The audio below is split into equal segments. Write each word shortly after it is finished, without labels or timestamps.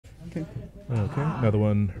Okay. Okay, another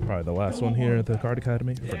one, probably the last one here at the Card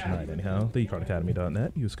Academy for tonight, anyhow.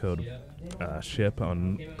 TheCardAcademy.net. Use code SHIP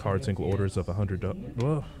on card single orders of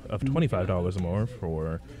 $25 or more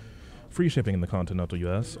for free shipping in the continental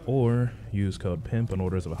U.S. Or use code PIMP on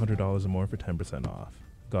orders of $100 or more for 10% off.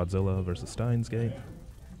 Godzilla versus Steins game.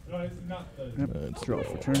 Yep. Let's draw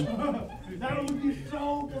for turn.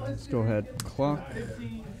 Let's go ahead. Clock.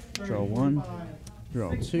 Draw 1.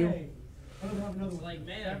 Draw 2.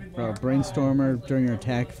 Brainstormer. During your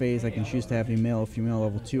attack phase, I can choose to have you male or female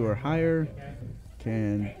level 2 or higher.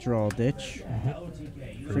 Can draw ditch.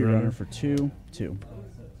 Free runner for 2. 2.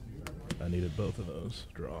 I needed both of those.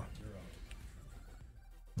 Draw.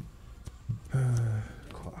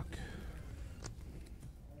 Clock.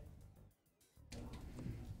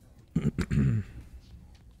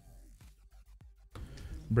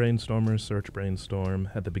 Brainstormer, search brainstorm.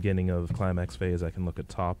 At the beginning of climax phase, I can look at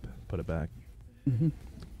top, put it back.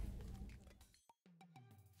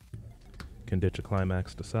 Can ditch a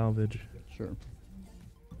climax to salvage. Sure.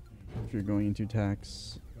 If you're going into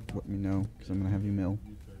attacks, let me know, because I'm going to have you mill.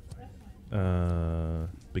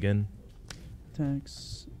 Begin.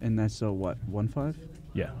 Attacks. And that's so what? 1/5?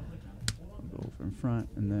 Yeah. I'll go over in front,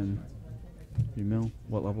 and then you mill.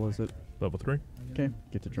 What level is it? Level 3. Okay.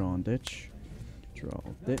 Get to draw and ditch. Draw,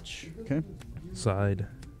 ditch. Okay. Side.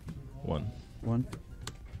 1. 1.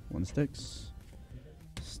 1 sticks.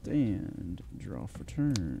 Stand. Draw for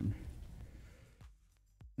turn.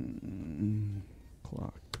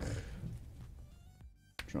 Clock.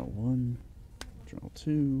 Draw 1. Draw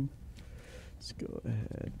 2. Let's go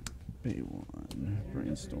ahead. Pay 1.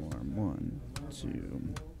 Brainstorm. 1,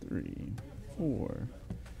 2, 3, 4.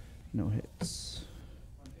 No hits.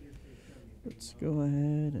 Let's go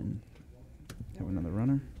ahead and have another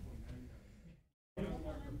runner.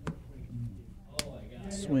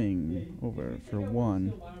 Swing over for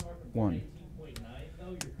 1. 1.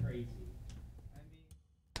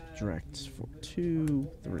 Direct for 2,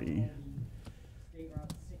 3.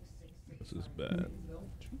 This is bad.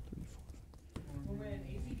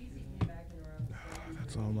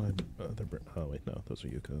 That's all my other. Oh wait, no, those are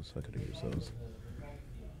Yukos. I could have used those.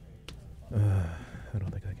 I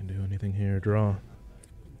don't think I can do anything here. Draw.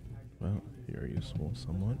 Well, you're useful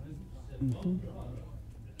somewhat.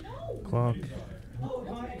 Clock.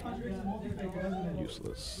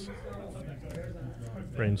 Useless.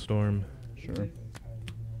 Brainstorm. Sure.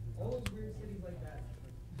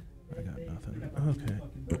 I got nothing. Okay.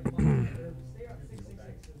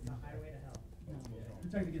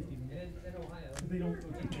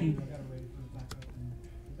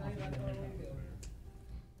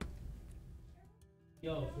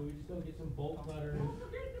 Yo, so we just go get some bolt cutters.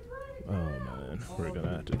 Oh man, we're gonna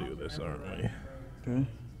have to do this, aren't we? Okay.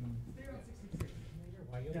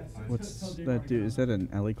 What's that do? Is that an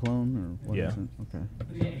Ellie clone or what is it? Okay.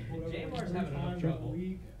 J-Bar's having enough trouble.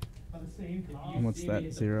 And what's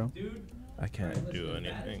that? 0? I can't do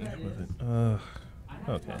anything with it.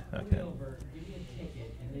 Okay, I can. Give me a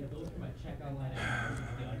ticket and then go through my checkout line and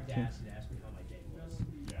the audacity to ask me how my day was.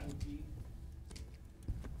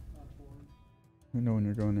 I know when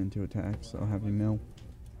you're going into attacks, so I'll have you mill.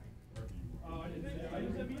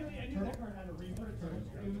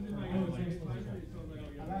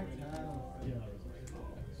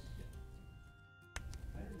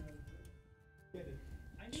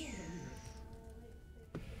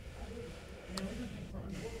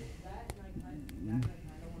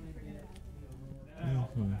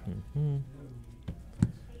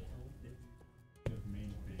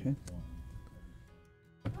 Okay.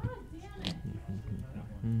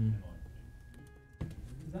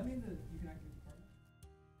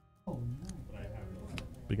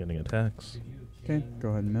 Beginning attacks. Okay, go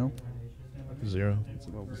ahead and mill. 0. It's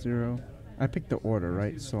level 0. I picked the order,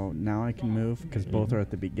 right? So now I can move because both are at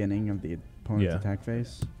the beginning of the opponent's attack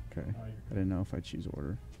phase. Okay. I didn't know if I choose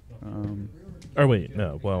order. Or wait,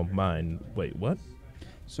 no. Well, mine. Wait, what?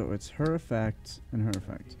 So it's her effect and her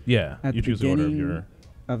effect. Yeah, At you the choose the order of beginning your.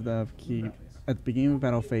 Of the key. At the beginning of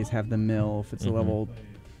battle phase, have the mill. If it's a level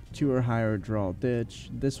 2 or higher, draw a ditch.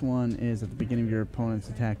 This one is at the beginning of your opponent's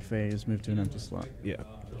attack phase, move to an empty slot. Yeah.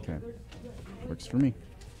 Okay. Works for me.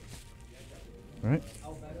 All right.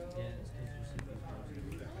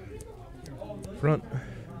 Front.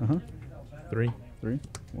 3. 3.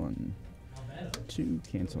 1, 2.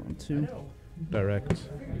 Cancel on 2. Direct.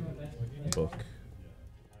 Book.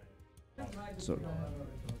 So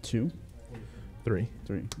 2. 3.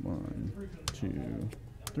 3. 1, 2,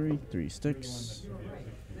 3. 3 sticks.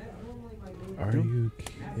 Are you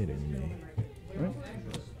kidding me? All right.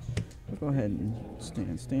 I'll go ahead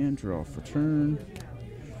and stand. Draw for turn.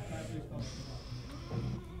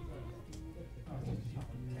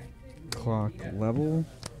 clock level.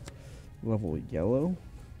 Level yellow.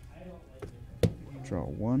 Draw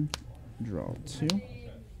 1. Draw 2.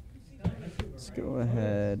 Let's go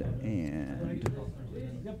ahead and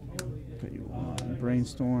put you on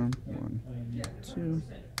brainstorm. 1, 2,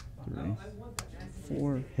 3,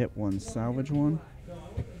 4. Hit 1, salvage 1.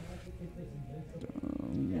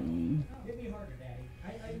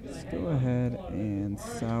 Let's go ahead and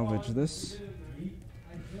salvage this.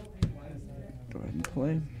 Go ahead and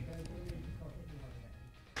play.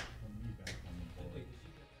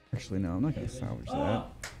 Actually, no, I'm not going to salvage that.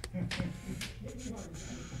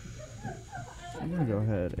 I'm going to go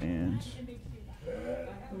ahead and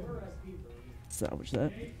salvage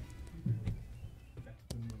that.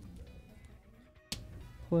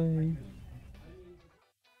 Play.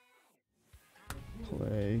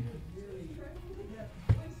 Play.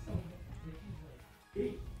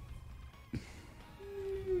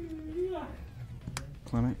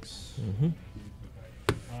 Climax.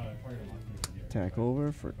 Attack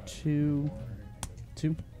over for 2.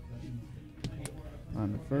 2.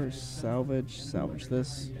 On reverse, salvage. Salvage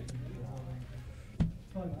this.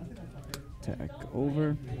 Attack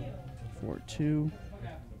over for 2.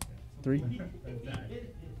 3.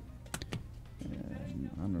 And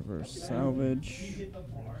on reverse, salvage.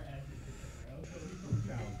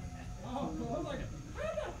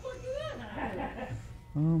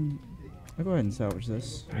 I'll go ahead and salvage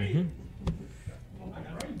this. 2,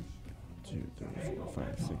 3, 4,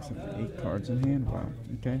 5, 6, 7, 8 cards in hand. Wow.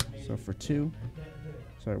 Okay. So for 2.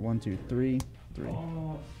 Sorry, 1, 2, 3. 3. Sure.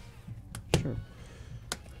 1,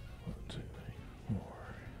 2, 3, 4.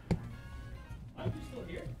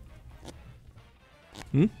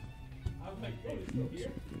 Hmm? 1, 2, 3, 4,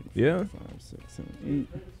 Yeah. 5, 6, 7, 8.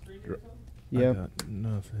 I Yep. got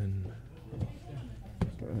nothing.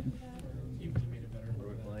 Go ahead.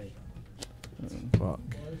 Fuck.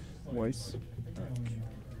 Weiss.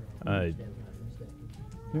 I.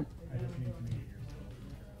 Yep.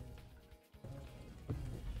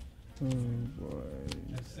 Oh boy.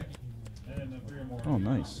 Oh,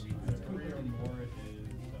 nice.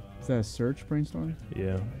 Is that a search brainstorm?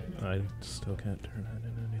 Yeah. I still can't turn that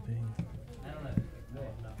into anything.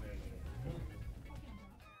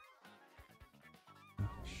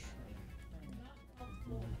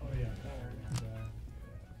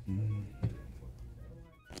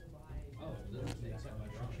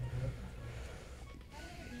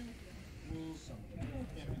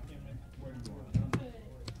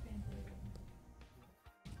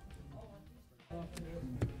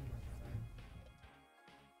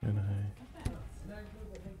 And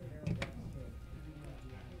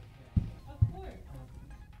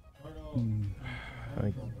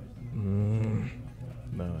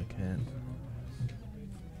no, I can't.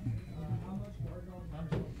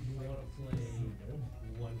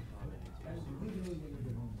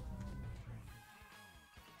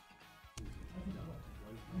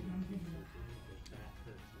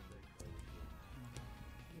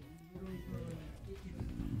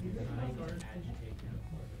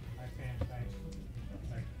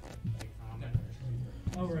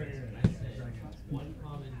 One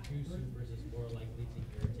common, 2 supers is more likely to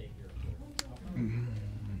irritate your opponent.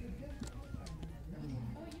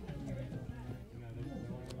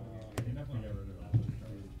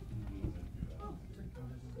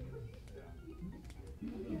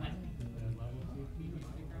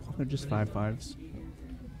 They're just 5/5s.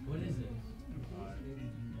 What is it?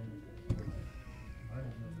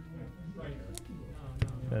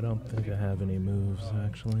 I don't think I have any moves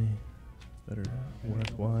actually that are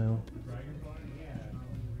worthwhile.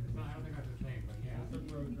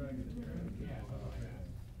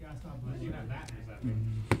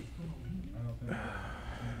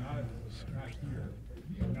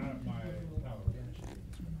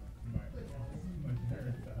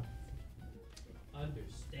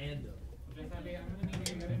 Understandable.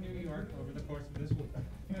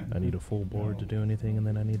 I need a full board to do anything, and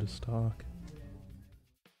then I need a stock.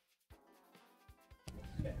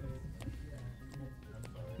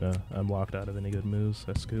 No, I'm locked out of any good moves.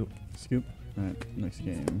 I scoop. Scoop. Alright, next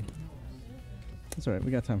game. That's alright,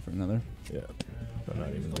 we got time for another. Yeah. I'm not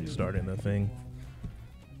even restarting the thing.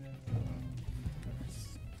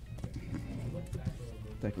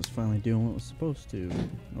 Deck was finally doing what it was supposed to.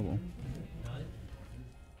 Oh well.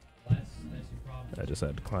 I just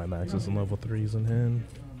had climaxes and level 3s in hand,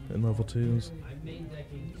 and level 2s. I'm main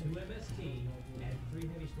decking 2 MST and 3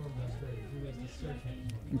 Heavy Storm Duster and 3 ways to search Heavy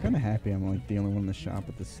Storm. I'm kind of happy I'm like the only one in the shop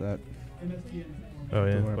with this set. Oh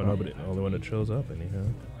yeah, Don't worry but about nobody, only one that shows up anyhow.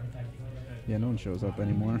 Yeah, no one shows up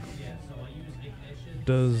anymore. Yeah, so I use Ignition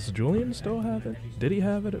Does Julian still have it? Did he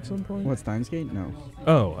have it at some point? What, Steins Gate? No.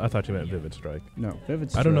 Oh, I thought you meant Vivid Strike. No, Vivid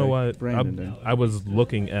Strike. I don't know why. Brandon did. I was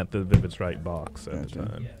looking at the Vivid Strike box at the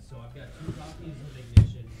Gotcha. time. Yeah, so I've got 2 copies of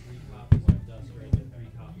Ignition, 3 copies of Dust Ring, and 3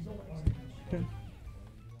 copies of Weiss Schwarz. Okay.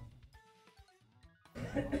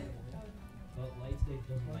 But Lightstate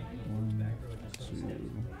doesn't like the 1, back row, it just 2, goes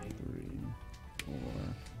 3, 4,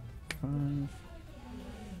 5.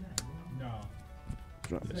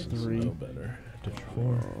 Drop This is 3. no better. Ditch 4.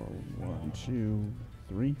 1, 2, 3.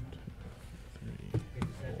 3,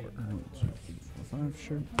 1, 2, 3, 4, 5.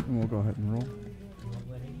 Sure. And we'll go ahead and roll.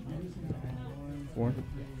 4.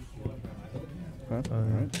 5. All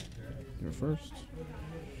right. You're first.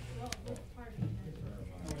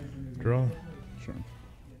 Draw. Sure.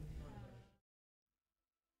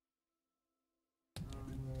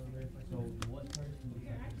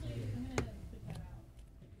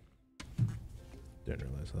 Didn't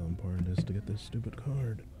realize how important it is to get this stupid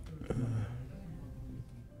card.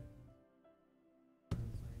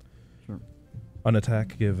 Sure. On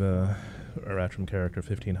attack, give a Ratrum character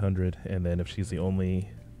 1500, and then if she's the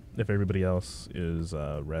only, if everybody else is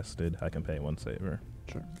rested, I can pay 1 saver.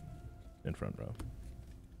 Sure. In front row.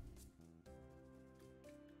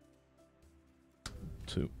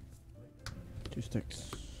 2. 2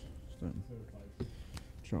 sticks. Done.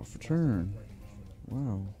 Draw for turn.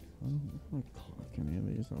 Wow. I don't want to clock any of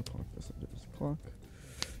these. I'll clock this. I just clock.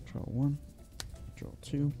 Draw 1. Draw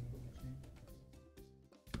 2.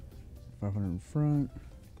 500 in front.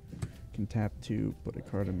 Can tap 2. Put a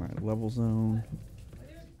card in my level zone.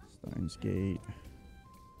 Steins Gate.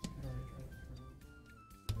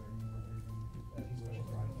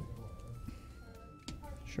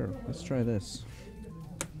 Sure. Let's try this.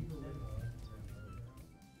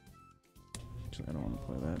 Actually, I don't want to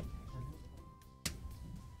play that.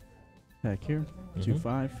 Back here. 2,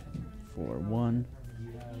 5. 4, 1.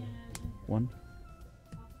 1.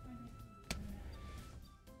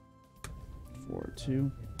 4,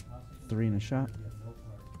 2. 3 in a shot.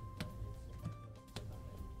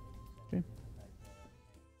 Okay.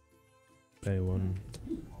 Pay 1,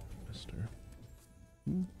 Mister.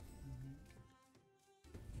 Hmm.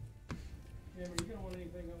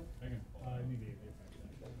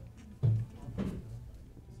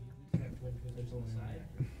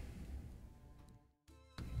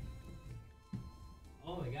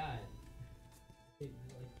 Oh my god. Like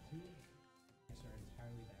 2 are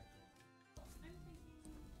entirely back.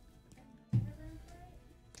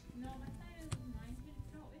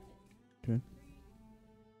 Okay.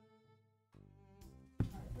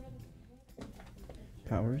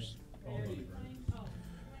 Powers.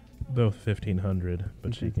 Both 1500,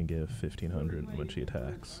 but she Okay. can give 1500 when she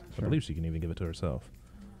attacks. I Sure. believe she can even give it to herself.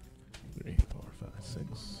 3, 4, 5,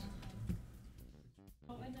 6.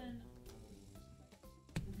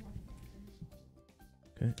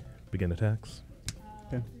 Okay, begin attacks.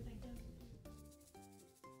 Okay.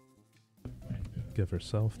 Give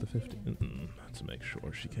herself the 15. Let's make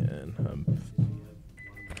sure she can. I'm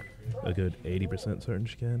a good 80% certain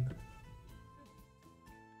she can.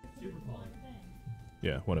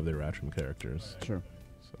 Yeah, one of the Ratrum characters. Sure.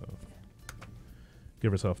 So,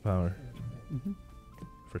 give herself power Mm-hmm.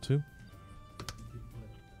 for 2.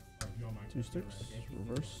 2 sticks.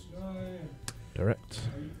 Reverse. Direct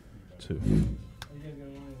 2.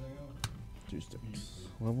 2 sticks.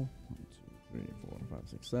 Level. 1, 2, 3, 4, 5,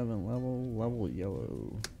 6, 7. Level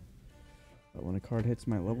yellow. When a card hits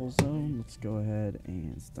my level zone, let's go ahead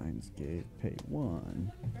and Steins Gate. Pay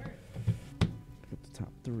 1. Put the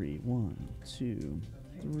top 3. 1, 2,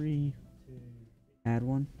 3. Add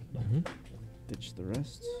 1. Ditch the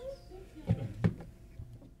rest.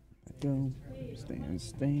 Let go.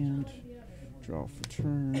 Stand. Draw for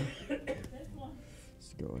turn.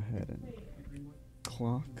 Let's go ahead and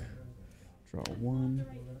clock. Draw 1.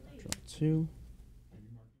 Draw 2.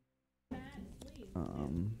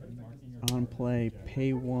 On play,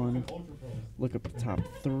 pay 1. Look up the top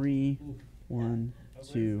 3. 1,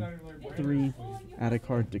 2, 3. Add a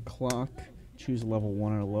card to clock. Choose level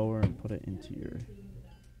 1 or lower and put it into your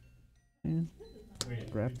hand.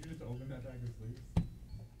 Grab.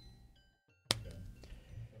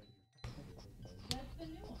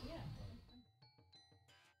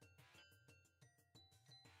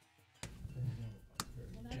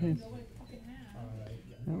 Okay.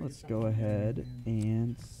 Now let's go ahead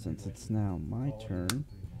and, since it's now my turn,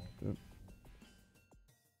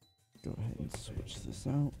 go ahead and switch this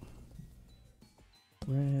out.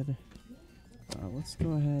 Red. Let's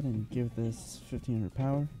go ahead and give this 1500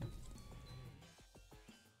 power.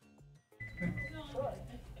 Okay.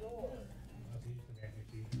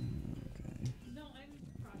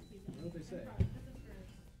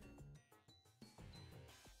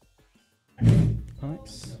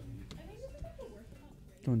 Onyx.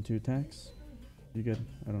 Going 2 attacks. You good?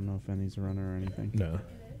 I don't know if any's a runner or anything. No.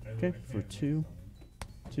 Okay, for 2.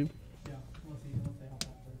 2.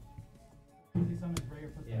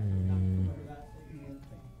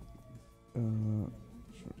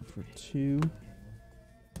 For 2.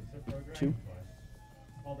 2.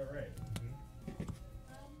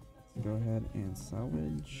 Go ahead and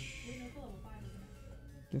salvage.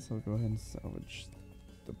 Guess I'll go ahead and salvage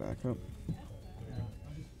the backup.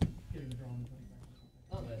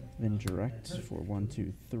 Then direct for 1,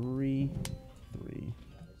 2, 3. 3.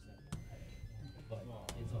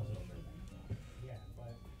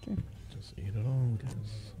 Okay. Just eat it all,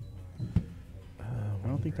 guess. I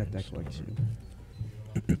don't think that deck likes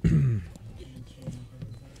you.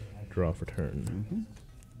 Draw for turn. Mm-hmm.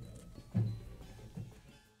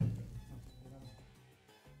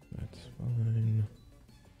 That's fine.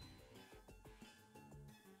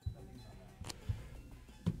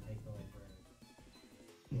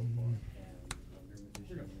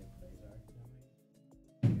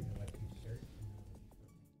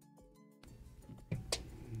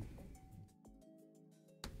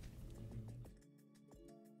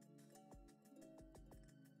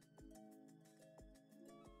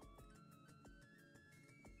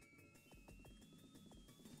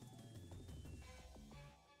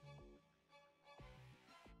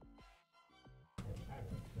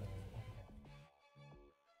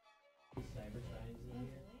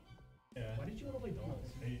 Why did you want to play dolls?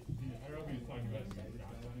 I don't know if he was talking about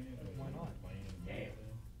Why not? Damn.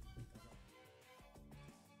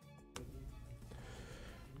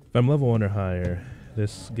 If I'm level 1 or higher,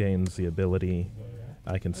 this gains the ability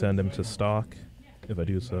I can send him to stock. If I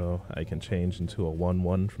do so, I can change into a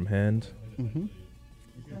 1/1 from hand. Mm-hmm.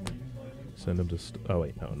 Send him to oh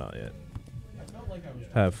wait, no, not yet.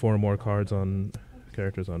 Have 4 more cards on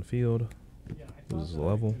characters on field. Loses a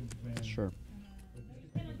level. Sure.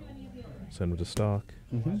 Send him to stock.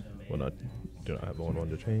 Mm-hmm. When I do not have a 1/1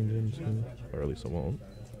 to change into, or at least I won't.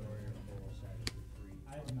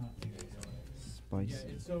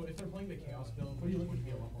 Spicy. So if they're playing the chaos build, what do you look to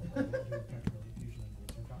be a lot more?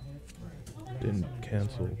 Didn't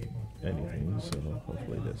cancel anything, so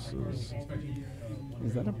hopefully this is.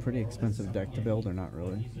 Is that a pretty expensive deck to build or not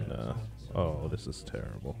really? Nah. Oh, this is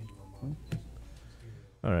terrible. Hmm.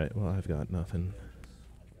 Alright, well, I've got nothing.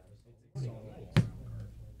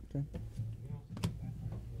 Okay.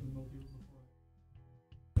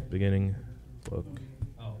 Beginning. Look.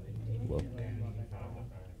 Look. Okay.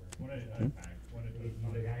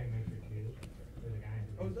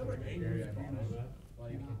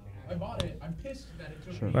 I bought it. I'm pissed that it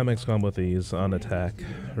took Sure. me. Climax combo these on attack.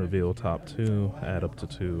 Reveal top 2. Add up to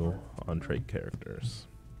 2 on trait characters.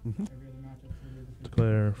 Mm-hmm.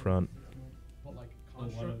 Declare front. But like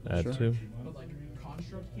construct, Add Sure. 2 but like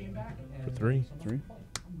construct came back and for 3. 3.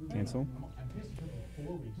 Cancel. I'm pissed it took me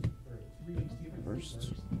 4 weeks or 3 weeks to get my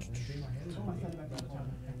First.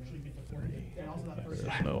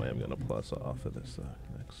 There's no way I'm gonna plus off of this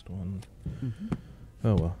next one. Mm-hmm.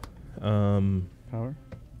 Oh well. Power.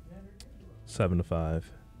 7 to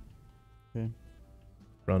 5. Okay.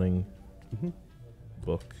 Running. Mm-hmm.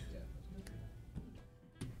 Book.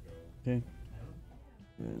 Okay.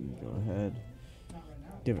 Then go ahead.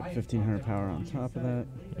 Give it 1500 power on top of that.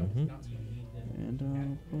 Mm-hmm. And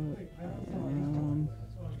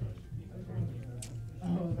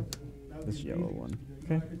put this yellow one.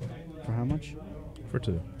 Okay. For how much? For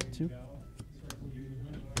 2. 2.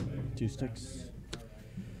 2 sticks.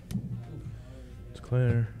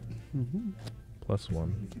 Declare. Mm-hmm. Plus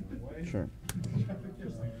 1. Sure.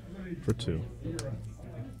 For 2.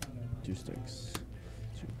 2 sticks.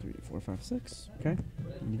 2, 3, 4, 5, 6. Okay.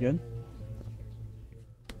 You good?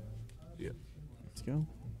 Yeah. Let's go.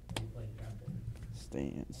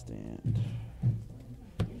 Stand.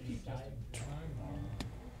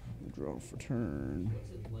 Draw for turn.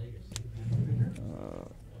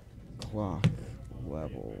 Clock.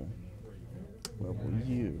 Level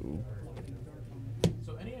U.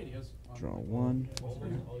 So any ideas? Draw 1.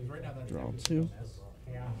 Right now that's Draw 2.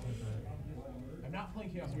 I'm not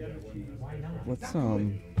playing chaos.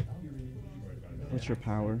 What's your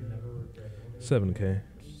power? 7k.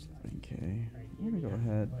 Okay. I'm gonna go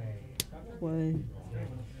ahead. Play.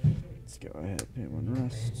 Let's go ahead. Pay 1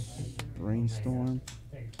 rest. Brainstorm.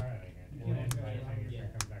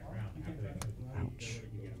 Ouch.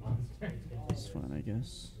 It's fun, I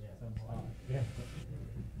guess.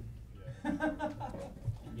 I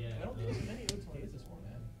don't think there's many OTKs this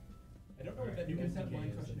format. I don't know what that new OTK is that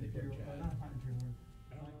they put in chat.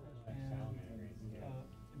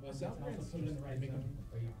 Soundtrack is so just they make them.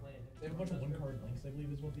 They have a bunch of 1-card links, I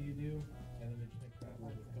believe, is what they do. then they just make crap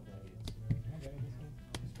with a couple of gates.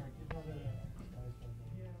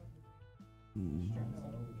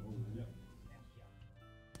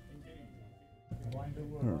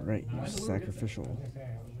 Alright, sacrificial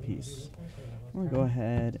piece. I'm gonna go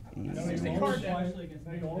ahead and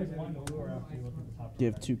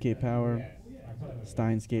give 2k power.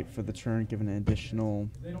 Steins Gate for the turn, give an additional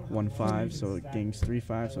 1/5, so it gains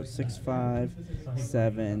 3/5, so it's 6/5,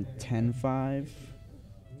 7, 10/5.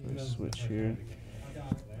 Switch here.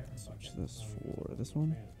 Switch this for this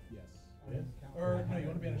one. Yes. Or, no, you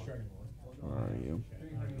want to be on a shark. Where are you?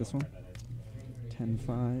 This one?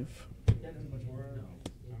 10/5.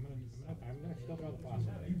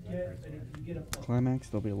 Climax,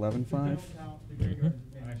 there'll be 11/5.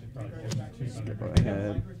 Just go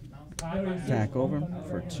ahead. Attack over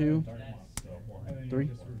for 2, 3.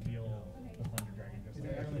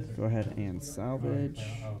 Go ahead and salvage.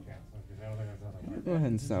 Go ahead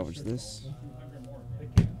and salvage this.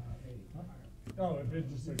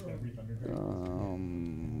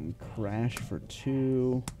 Crash for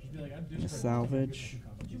 2. And a salvage.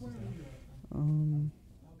 I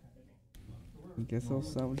guess I'll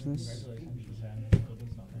salvage this.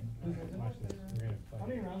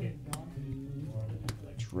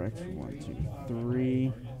 Direct for 1, 2,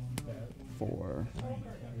 3, 4.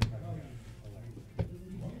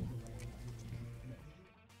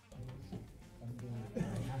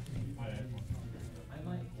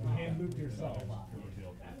 Hand loop yourself.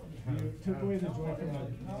 You took away the joy from the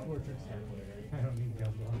score trick start. I don't need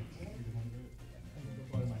Godzilla.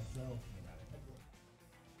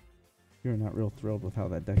 You're not real thrilled with how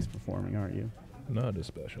that deck's performing, aren't you? Not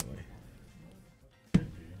especially. The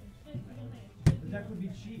deck would be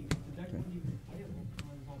cheap. The deck would be playable.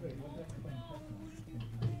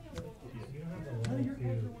 Your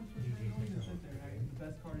character wants to sit there, right? The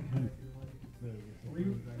best card in the deck.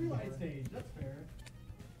 Relight stage, that's fair.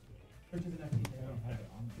 Which is an FD.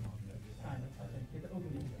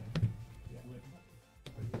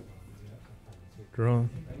 Draw.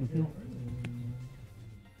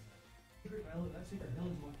 That secret hell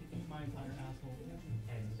is what can eat my entire asshole.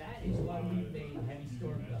 And that is why we made heavy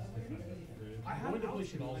storm dust. I have to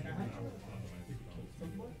push it all.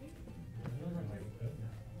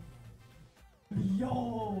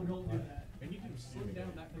 Yo, don't do that. And you can slim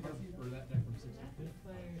down that card for that deck from 60.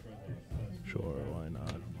 Sure, why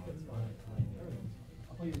not?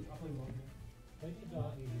 I'll play one. But you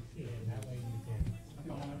don't need to see it, that way you can.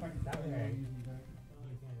 That way you can.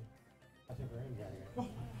 I think we're in there.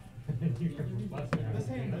 You can bust it out.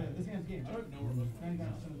 This hand's game. I don't know where most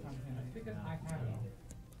 99% of the time it's hand. Because I have it.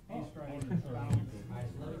 Ace strike, balance.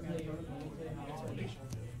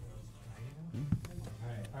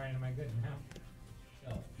 Alright, am I good now?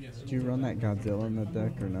 Yes. Do you run that Godzilla in the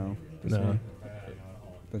deck or no? This No. one?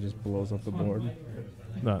 That just blows up the board.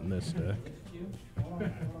 Not in this deck. I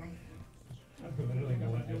literally know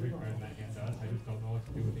what every card in that hand does, I just don't know what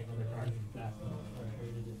to do with the other cards.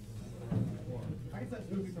 I guess that's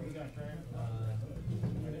movie from the deck, right?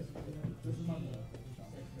 This is on the.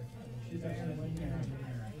 She's actually like,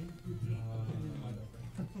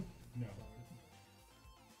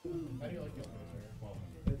 How do you like it?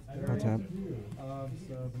 I'll tap.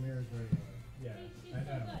 So the mirror's very. Yeah, I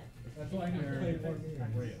know. That's why I can play for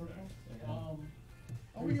oh,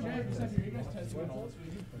 we can play for second. You guys test it all.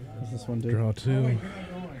 What's this one do? Draw 2.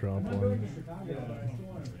 Drop 1.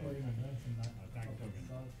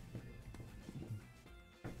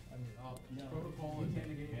 Protocol and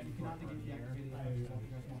you cannot negate the activated.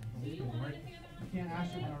 You can't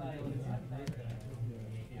ask your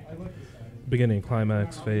power. Beginning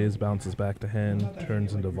climax phase, bounces back to hand,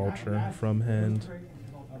 turns into vulture from hand.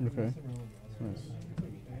 Okay. Nice.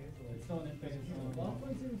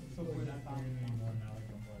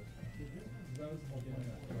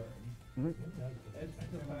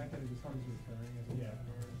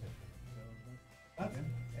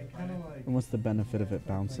 Alright. And what's the benefit of it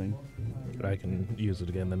bouncing? I can use it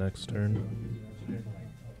again the next turn.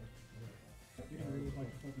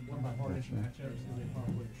 One of my hardest matchups is a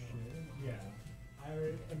probably shit. Yeah. I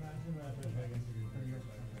would imagine that if I against you.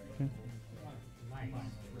 Nice.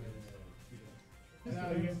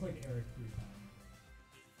 No, against like Eric 3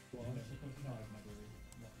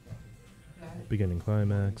 times. Beginning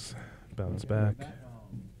climax, bounce back,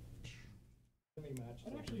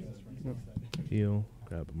 heal,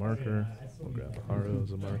 grab a marker, we'll grab a Haro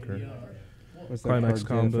as a marker. What's that Climax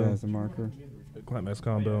card give combo. as a marker? Climax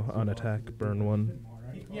combo, on attack, burn 1.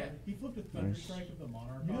 Yeah, he flipped a thunder strike of the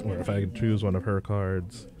monarch. Or if I could choose one of her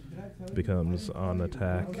cards, becomes on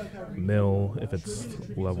attack, mill if it's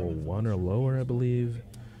level 1 or lower, I believe.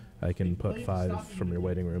 I can put 5 from your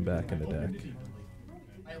waiting room back in the deck.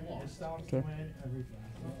 Okay.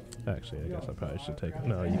 Actually, I guess I probably should take.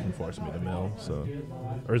 No, you can force me to mill. So,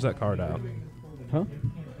 or is that card out? Huh?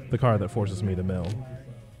 The card that forces me to mill.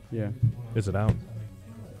 Yeah. Is it out?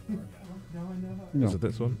 No, Is it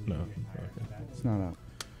this one? No. Okay. it's not out.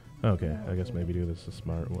 Okay, I guess maybe do this a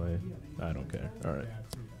smart way. I don't care. All right.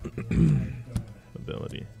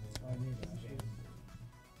 Ability.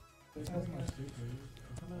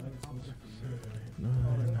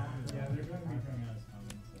 Nine. Yeah, they're going to be coming out as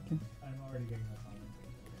comments. So I'm already getting the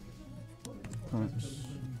comments. Comics.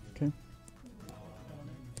 Okay.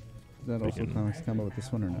 Is that also Begin. comics combo with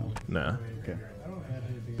this one or no? Nah. Okay.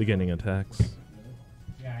 Beginning attacks.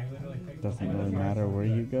 Doesn't really matter where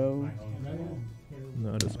you go.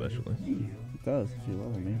 Not especially. It does if you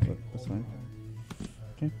level me, but that's fine.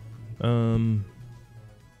 Okay.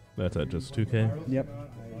 That's at just 2K. Yep.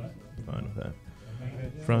 Fine with that.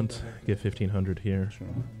 Front, get 1500 here Sure.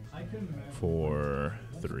 for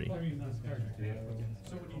 3.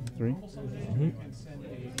 3. Mhm.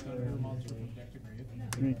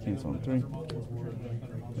 3. Cancel on 3.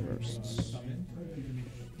 Bursts.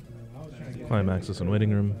 Climaxes and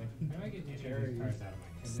waiting room.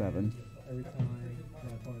 7. Every time my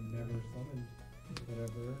opponent never summoned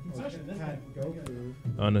whatever. Or had Goku.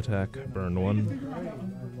 Unattack, burn 1. I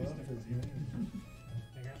love his name.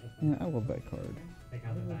 Yeah, I love that card. I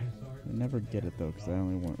never get it though because I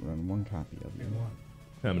only run 1 copy of you.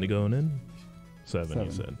 How many going in? 7,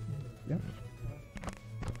 you 7. said. Yep.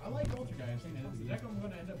 I like both you guys, and it's the deck I'm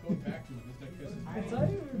going to end up going back to in this deck because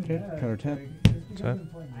Okay, counter tap. Tap.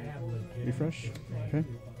 Refresh. Okay.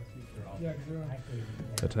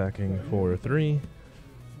 Attacking for 3.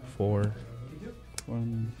 4.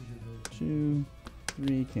 1, 2,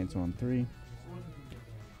 3. Cancel on 3.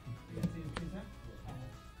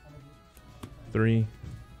 3.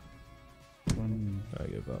 1, I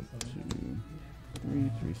give up. 2,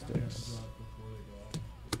 3. 3 sticks.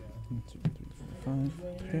 1, 2, 3, 4,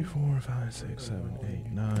 5. 3, 4, 5, 6, 7,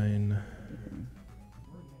 8, 9.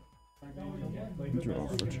 Draw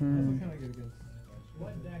for turn.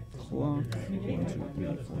 Clock. 1, 2, 3,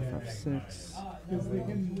 4, 5, 6.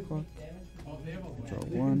 Clock. Draw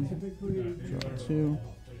 1. Draw 2.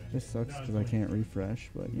 This sucks because I can't refresh,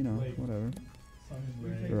 but you know, whatever.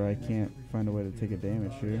 Or I can't find a way to take a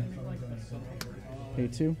damage here. Pay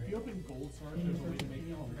 2.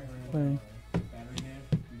 Play.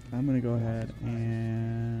 I'm gonna go ahead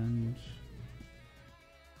and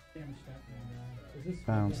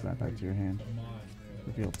bounce that back to your hand.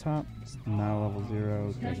 Reveal top. Now level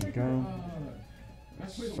 0 doesn't go.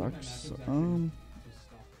 Sucks.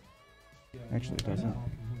 Actually it doesn't.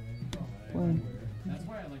 Play. that's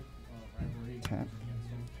why I like rivalry. Tap.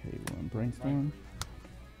 Pay 1 brainstorm.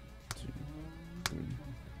 2, 3,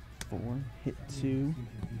 4. Hit 2.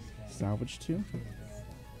 Salvage 2.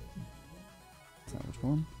 Salvage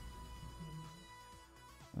 1.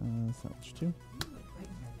 Salvage 2.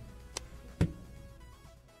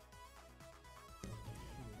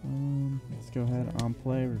 Let's go ahead on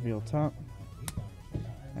play, reveal top.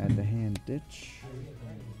 Add the hand ditch.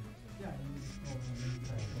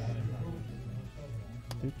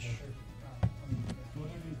 Ditch.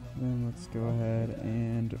 Then let's go ahead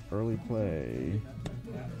and early play.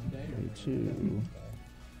 Play 2.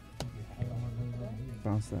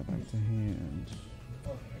 Bounce that back to hand.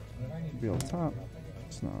 Reveal top.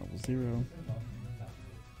 It's not level 0.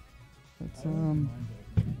 Let's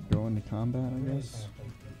go into combat, I guess.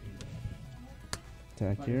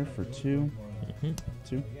 Attack here for 2.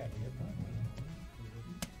 2.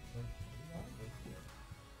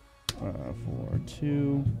 For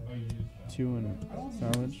 2. 2 and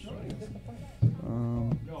salvage.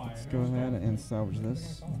 Let's go ahead and salvage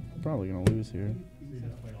this. Probably gonna lose here.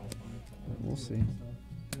 But we'll see.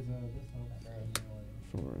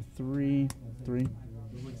 For 3. 3.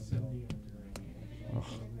 Oh,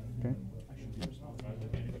 okay.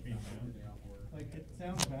 Like, it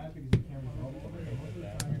sounds bad because you can't resolve it.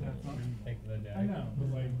 I know, but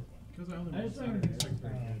like, Because I only I just don't want expect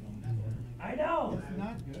very good. I know! It's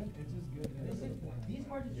not good, it's just good. These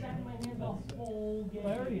cards are sat in my hand the whole game.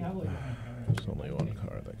 I already have like. There's only one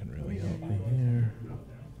card that can really help me here.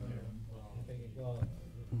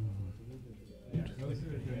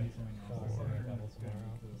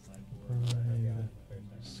 5,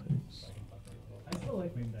 6. I still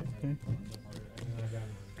like main deck. Okay.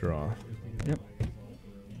 Draw. Yep.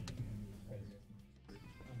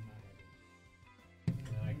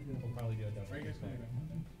 We'll probably do a double.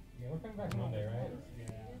 Yeah, we're coming back Monday, right?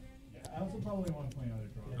 I also probably want to play another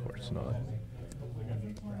draw. Of course not. We're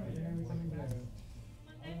coming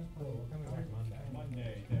back Monday.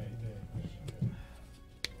 Monday.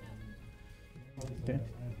 Okay.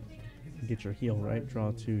 Get your heal, right?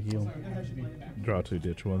 Draw 2 heal. Draw 2,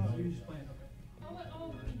 ditch 1.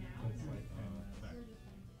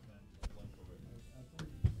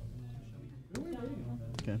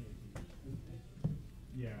 Okay.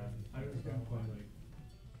 Yeah, I was gonna play like.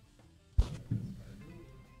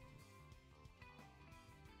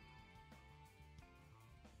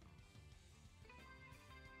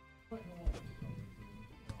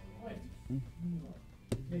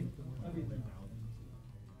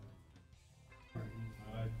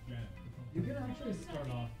 You can actually start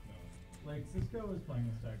off like Cisco was playing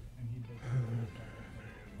this deck and he did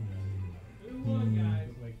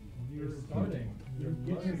like you're starting. You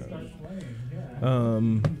get to start playing. Yeah.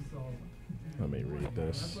 Let me read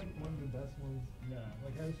That's this. like one of the best ones. Yeah.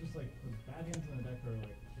 Like I was just like the bad hands in the deck are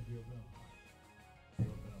like if you open up.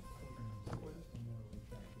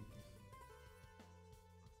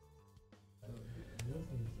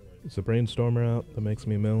 Is the brainstormer out that makes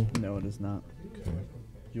me mill? No, it is not. Okay.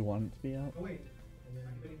 Do you want it to be out?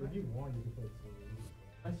 If you want, you can play two.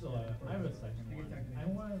 I still I have a second one. I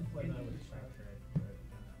want to play that with structure.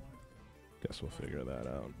 Guess we'll figure that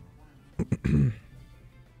out.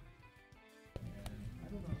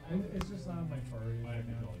 It's just not my priority right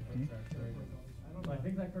now. Structure. I don't know. I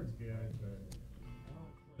think that card's good, but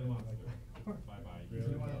I don't like that.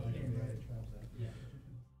 Really want to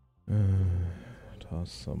Toss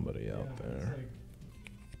somebody out there.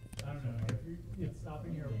 I don't know. It's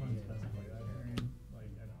stopping your opponent's best play that turn.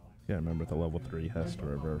 Like, I don't know. Can't remember if the level 3 has to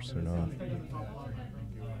reverse or not.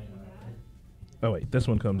 Oh wait, this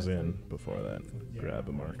one comes in before that. Grab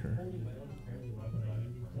a marker.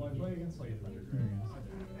 Well, I play against like Thunder Dragons.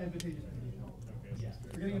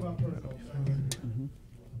 Forgetting about Mm-hmm.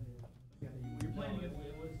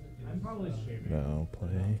 I'm probably shaping. Now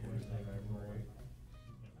play.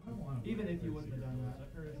 Even if you wouldn't have done that,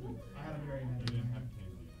 I had him very heavy.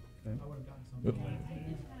 Okay. I would have gotten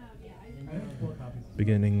something. I have 4 copies.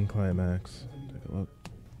 Beginning climax. Take a look.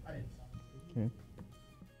 Okay.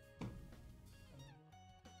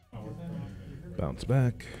 Bounce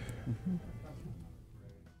back. Mm-hmm.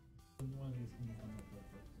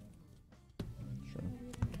 Sure.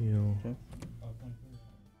 Heal. Okay.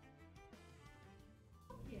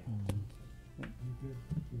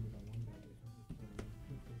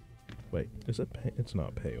 Wait, is it pay? It's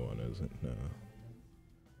not pay 1, is it? No.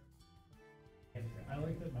 I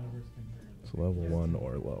like that numbers can trigger this. It's level 1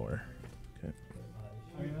 or lower. Okay.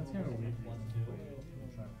 I mean, that's kind of weak.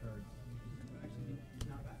 Trap cards.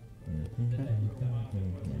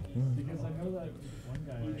 Because I know that one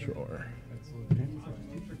guy. Sure. That's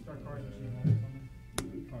a star card that she has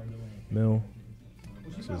card that Mill.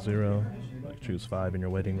 This is 0. Like choose 5 in your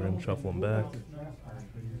waiting room, shuffle them back.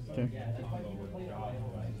 Okay.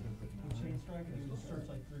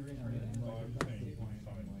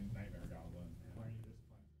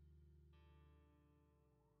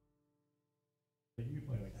 You could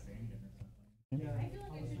play like Sandin or something. Yeah, I feel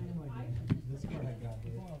like I should this card I got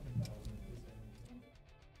here.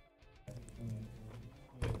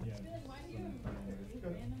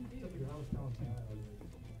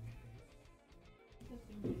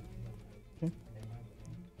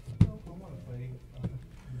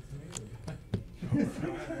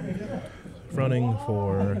 Fronting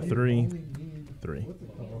for 3. 3.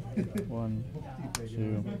 1,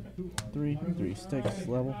 2, 3. 3 sticks.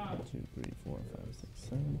 Level. 1, 2, 3, 4, 5, 6,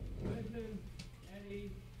 7.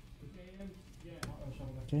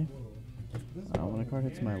 Okay. When a card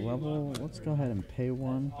hits my level, let's go ahead and pay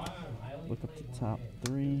 1. Look up the top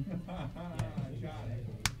 3.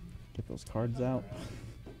 Get those cards out.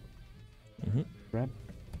 Grab.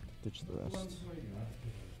 Ditch the rest.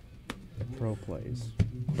 Pro plays.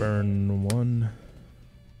 Burn 1.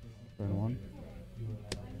 Burn 1.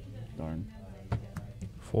 Darn.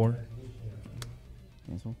 4.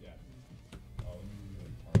 Cancel.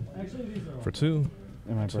 Actually, these are For 2.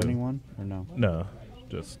 Am I 2. burning 1 or no? No,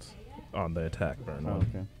 just on the attack burn Oh, 1.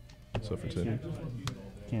 okay. So for 2.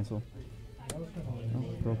 Cancel. Oh,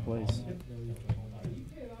 pro plays.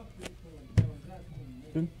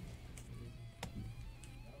 Boom.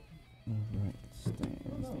 Alright,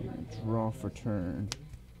 Steins. Draw for turn.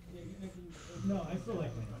 No, I still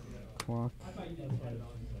like them. Clock.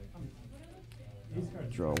 These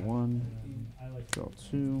cards. Draw 1. I like Draw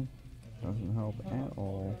 2. Doesn't help at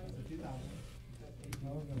all.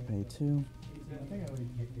 Pay 2.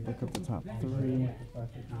 Look up the top 3.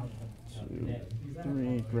 2,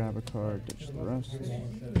 3. Grab a card. Ditch the rest. You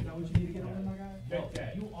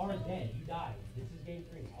are dead. You died. This is game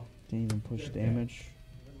 3. Didn't even push damage.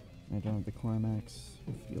 I don't have the climax.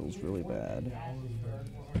 It feels really bad.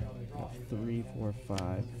 3, 4,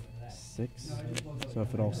 5, 6. So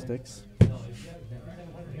if it all sticks.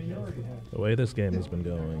 The way this game has been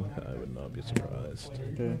going, I would not be surprised.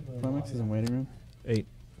 Okay. Climax is in waiting room. 8.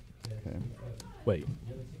 Okay. Wait.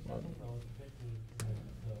 1,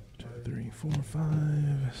 2, 3, 4,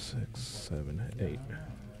 5, 6, 7, 8.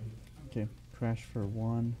 Okay. Crash for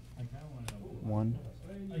 1. 1.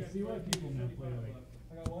 I see why people now play like.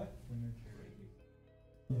 I got what? When they're charity.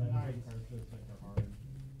 Nice. Cards like they're hard.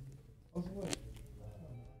 Also, what?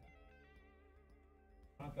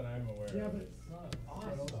 Not that I'm aware. Yeah, but it's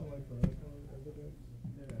awesome. Also like for other colors of the decks.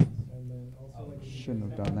 Yeah. And then also like. Shouldn't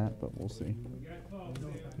have done that, but we'll see.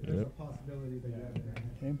 There's a possibility that you have it.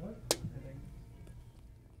 Okay.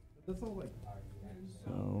 That's all like.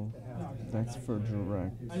 So that's for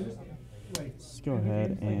direct. I just like. Let's go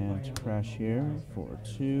ahead and crash here for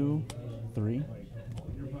 2, 3. Your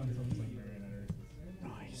opponent's almost like marionettes.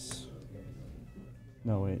 Nice.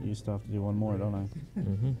 No, wait, you still have to do one more, don't I?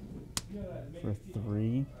 Mm-hmm. For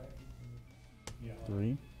 3.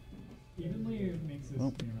 3. Evenly it makes this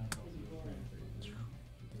Oh.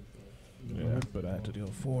 Yeah, but I have to deal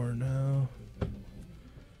 4 now.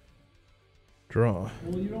 Draw.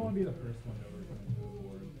 Well, you don't want to be the first one to overcome the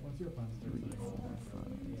board. Once your opponent starts 3, 4, 5,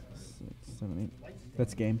 6, 7, 8.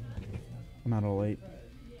 That's game. I'm out all 8.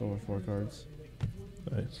 Over 4 cards.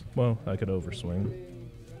 Nice. Well, I could overswing.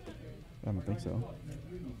 I don't think so.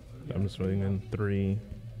 I'm swinging 3,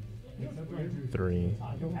 3,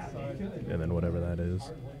 and then whatever that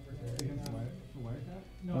is.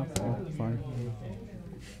 Oh, fine.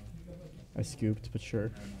 I scooped, but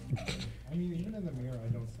sure. I mean, even in the mirror, I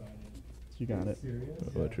don't side it. You got it.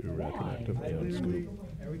 I'll let you retroactively unscoop.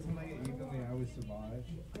 Every time I get evenly, I always survive.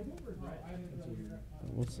 That's weird.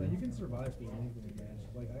 We'll see. You can survive through an evenly match.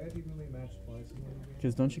 Like, I got evenly matched twice in one game.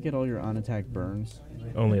 Because don't you get all your on-attack burns?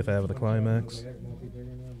 Only if I have the climax. They have multi-bigger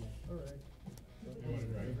now. I'm like, alright.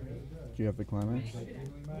 Do you have the climax? Evenly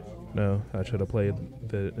matched? No, I should have played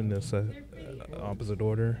in this opposite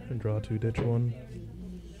order and draw 2, ditch 1.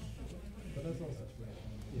 But that's all situational.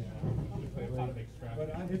 Yeah. But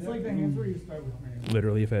it's like the hands where you start with Mary.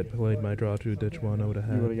 Literally, if I had played my draw 2, ditch 1, I would have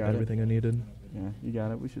You had would've got it. everything I needed. Yeah, you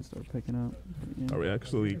got it. We should start picking up. Yeah. Are we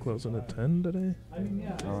actually closing at 10 today? Oh, I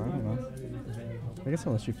don't know. I guess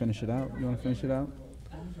I'll let you finish it out. You want to finish it out?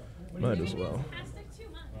 Might as well.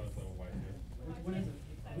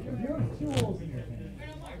 If you have 2 holes in your hand.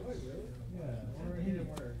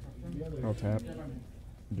 Yeah. I'll tap.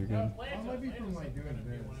 You're good. I might be from like doing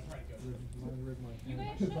this. You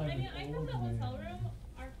guys should, I mean, I come to the hotel room,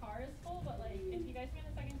 our car is full, but like, if you guys find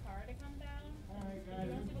a second car to come down, you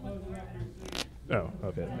don't see the one car. Oh,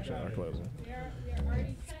 okay. Actually, not closing. We are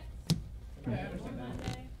already set for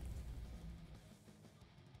Monday.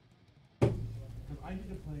 I need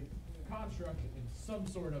to play Construct in some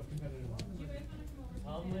sort of competitive. Do you guys want to come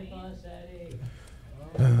over? Come with us, Eddie.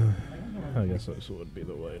 I guess this would be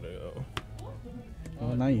the way to go.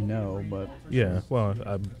 Well, now you know, but Yeah, well,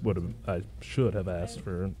 I should have asked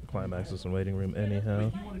for climaxes and waiting room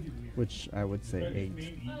anyhow. which I would say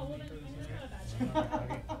 8. Oh, well then go to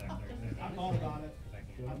that. I'm all about it.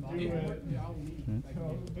 I'm doing it. I'll leave. Hmm?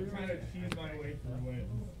 I'm trying to cheese my way through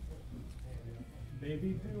wins.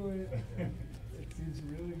 Baby, do it. It seems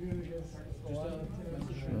really good against a lot of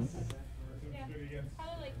teams. Sure. Yeah,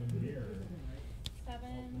 probably like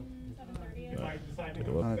 7:30. If I decide to Take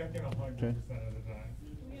a go look. second 100% of the time.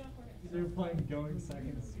 We So you're playing going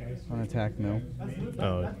second Sky On attack, no.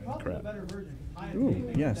 Oh, crap.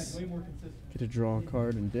 Ooh, yes. Get to draw a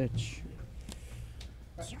card and ditch.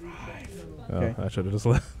 Oh, Okay. I should have just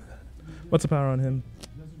left. What's the power on him?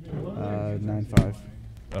 9/5.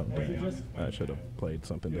 Oh, dang. I should have played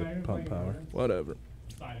something to pump power. Whatever.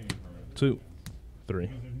 2, 3.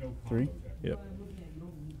 3. Yep.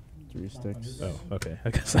 3 sticks. Oh, okay. I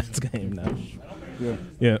guess that's game now. Yeah.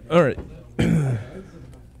 Yeah, alright.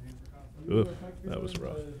 Oof, that was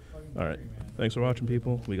rough. Alright. Thanks for watching,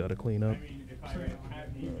 people. We gotta clean up.